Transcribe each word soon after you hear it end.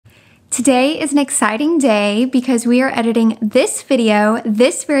Today is an exciting day because we are editing this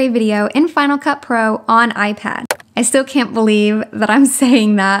very video in Final Cut Pro on iPad. I still can't believe that I'm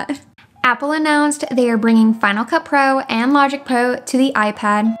saying that. Apple announced they are bringing Final Cut Pro and Logic Pro to the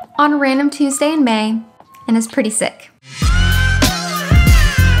iPad on a random Tuesday in May, and it's pretty sick.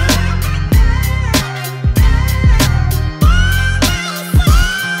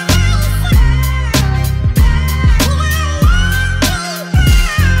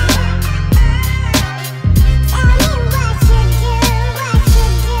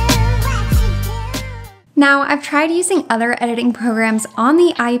 Now, I've tried using other editing programs on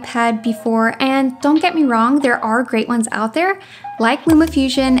the iPad before, and don't get me wrong, there are great ones out there, like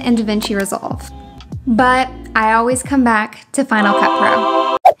LumaFusion and DaVinci Resolve. But I always come back to Final Cut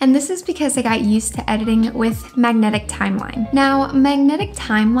Pro. And this is because I got used to editing with Magnetic Timeline. Now, Magnetic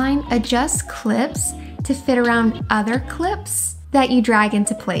Timeline adjusts clips to fit around other clips that you drag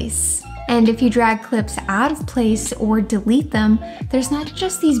into place. And if you drag clips out of place or delete them, there's not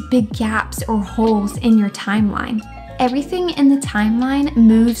just these big gaps or holes in your timeline. Everything in the timeline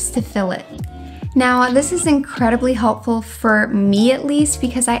moves to fill it. Now, this is incredibly helpful for me at least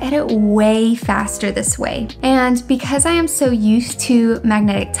because I edit way faster this way. And because I am so used to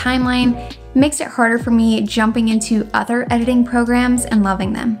Magnetic Timeline, it makes it harder for me jumping into other editing programs and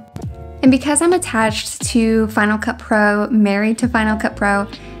loving them. And because I'm attached to Final Cut Pro, married to Final Cut Pro,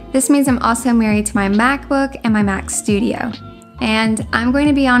 this means I'm also married to my MacBook and my Mac Studio. And I'm going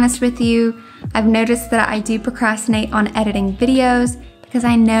to be honest with you, I've noticed that I do procrastinate on editing videos because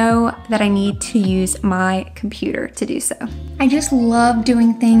I know that I need to use my computer to do so. I just love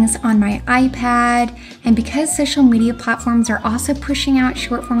doing things on my iPad, and because social media platforms are also pushing out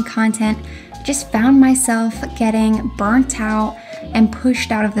short form content, I just found myself getting burnt out and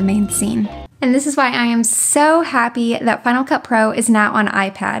pushed out of the main scene. And this is why I am so happy that Final Cut Pro is now on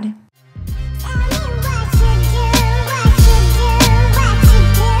iPad.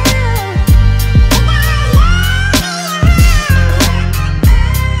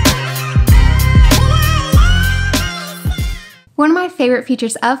 One of my favorite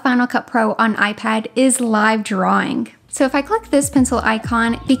features of Final Cut Pro on iPad is live drawing. So if I click this pencil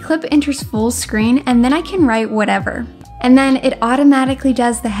icon, the clip enters full screen and then I can write whatever. And then it automatically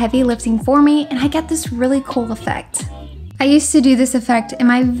does the heavy lifting for me and I get this really cool effect. I used to do this effect in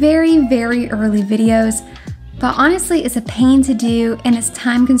my very early videos, but honestly it's a pain to do and it's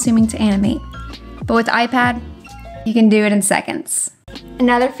time consuming to animate. But with iPad, you can do it in seconds.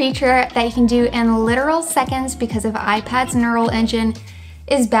 Another feature that you can do in literal seconds because of iPad's neural engine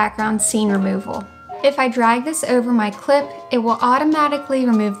is background scene removal. If I drag this over my clip, it will automatically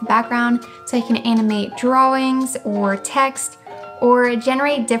remove the background so I can animate drawings or text or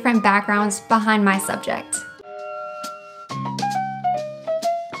generate different backgrounds behind my subject.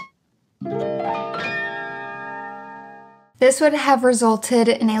 This would have resulted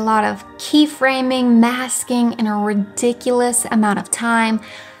in a lot of keyframing, masking, and a ridiculous amount of time,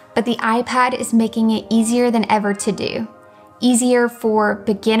 but the iPad is making it easier than ever to do. Easier for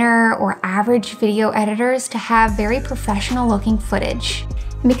beginner or average video editors to have very professional looking footage.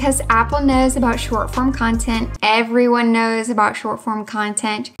 And because Apple knows about short form content, everyone knows about short form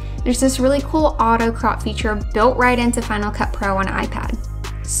content, there's this really cool auto crop feature built right into Final Cut Pro on iPad.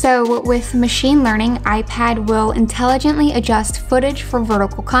 So with machine learning, iPad will intelligently adjust footage for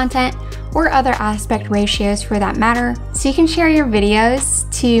vertical content or other aspect ratios for that matter, so you can share your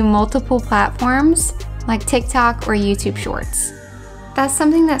videos to multiple platforms like TikTok or YouTube Shorts. That's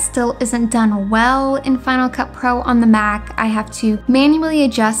something that still isn't done well in Final Cut Pro on the Mac. I have to manually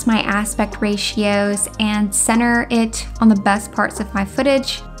adjust my aspect ratios and center it on the best parts of my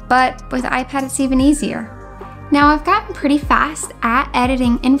footage, but with iPad it's even easier. Now I've gotten pretty fast at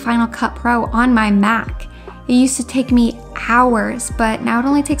editing in Final Cut Pro on my Mac. It used to take me hours, but now it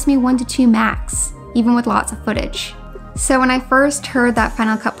only takes me 1 to 2 max, even with lots of footage. So when I first heard that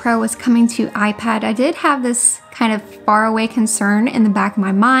Final Cut Pro was coming to iPad, I did have this kind of faraway concern in the back of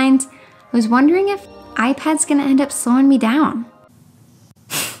my mind. I was wondering if iPad's gonna end up slowing me down.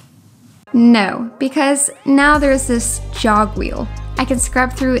 No, because now there's this jog wheel. I can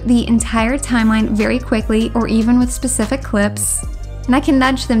scrub through the entire timeline very quickly or even with specific clips, and I can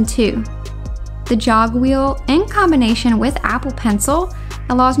nudge them too. The jog wheel, in combination with Apple Pencil,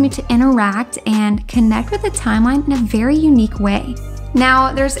 allows me to interact and connect with the timeline in a very unique way.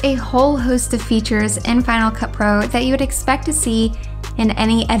 Now, there's a whole host of features in Final Cut Pro that you would expect to see in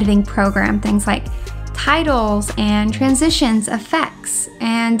any editing program, things like titles and transitions, effects,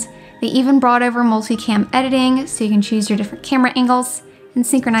 and they even brought over multicam editing so you can choose your different camera angles and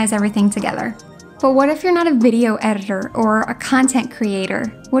synchronize everything together. But what if you're not a video editor or a content creator?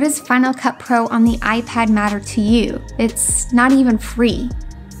 What does Final Cut Pro on the iPad matter to you? It's not even free.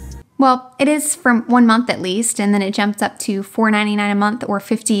 Well, it is for 1 month at least, and then it jumps up to $4.99 a month or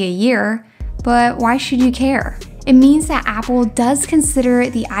 $50 a year. But why should you care? It means that Apple does consider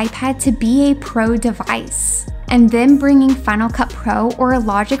the iPad to be a pro device. And them bringing Final Cut Pro or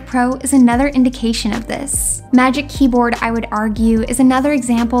Logic Pro is another indication of this. Magic Keyboard, I would argue, is another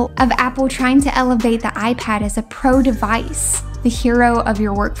example of Apple trying to elevate the iPad as a pro device, the hero of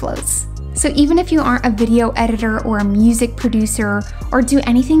your workflows. So even if you aren't a video editor or a music producer or do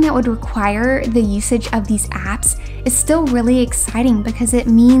anything that would require the usage of these apps, it's still really exciting because it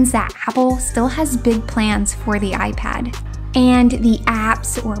means that Apple still has big plans for the iPad. And the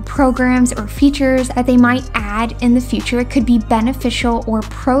apps or programs or features that they might add in the future could be beneficial or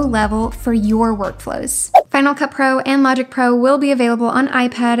pro level for your workflows. Final Cut Pro and Logic Pro will be available on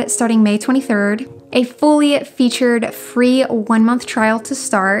iPad starting May 23rd. A fully featured free 1 month trial to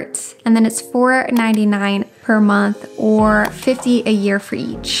start, and then it's $4.99 per month or $50 a year for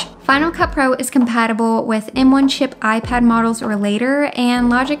each. Final Cut Pro is compatible with M1 chip iPad models or later, and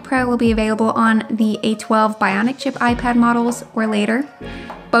Logic Pro will be available on the A12 Bionic chip iPad models or later.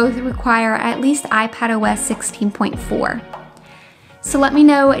 Both require at least iPadOS 16.4. So let me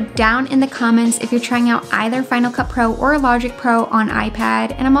know down in the comments if you're trying out either Final Cut Pro or Logic Pro on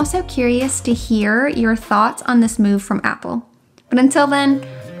iPad, and I'm also curious to hear your thoughts on this move from Apple. But until then,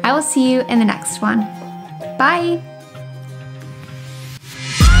 I will see you in the next one. Bye!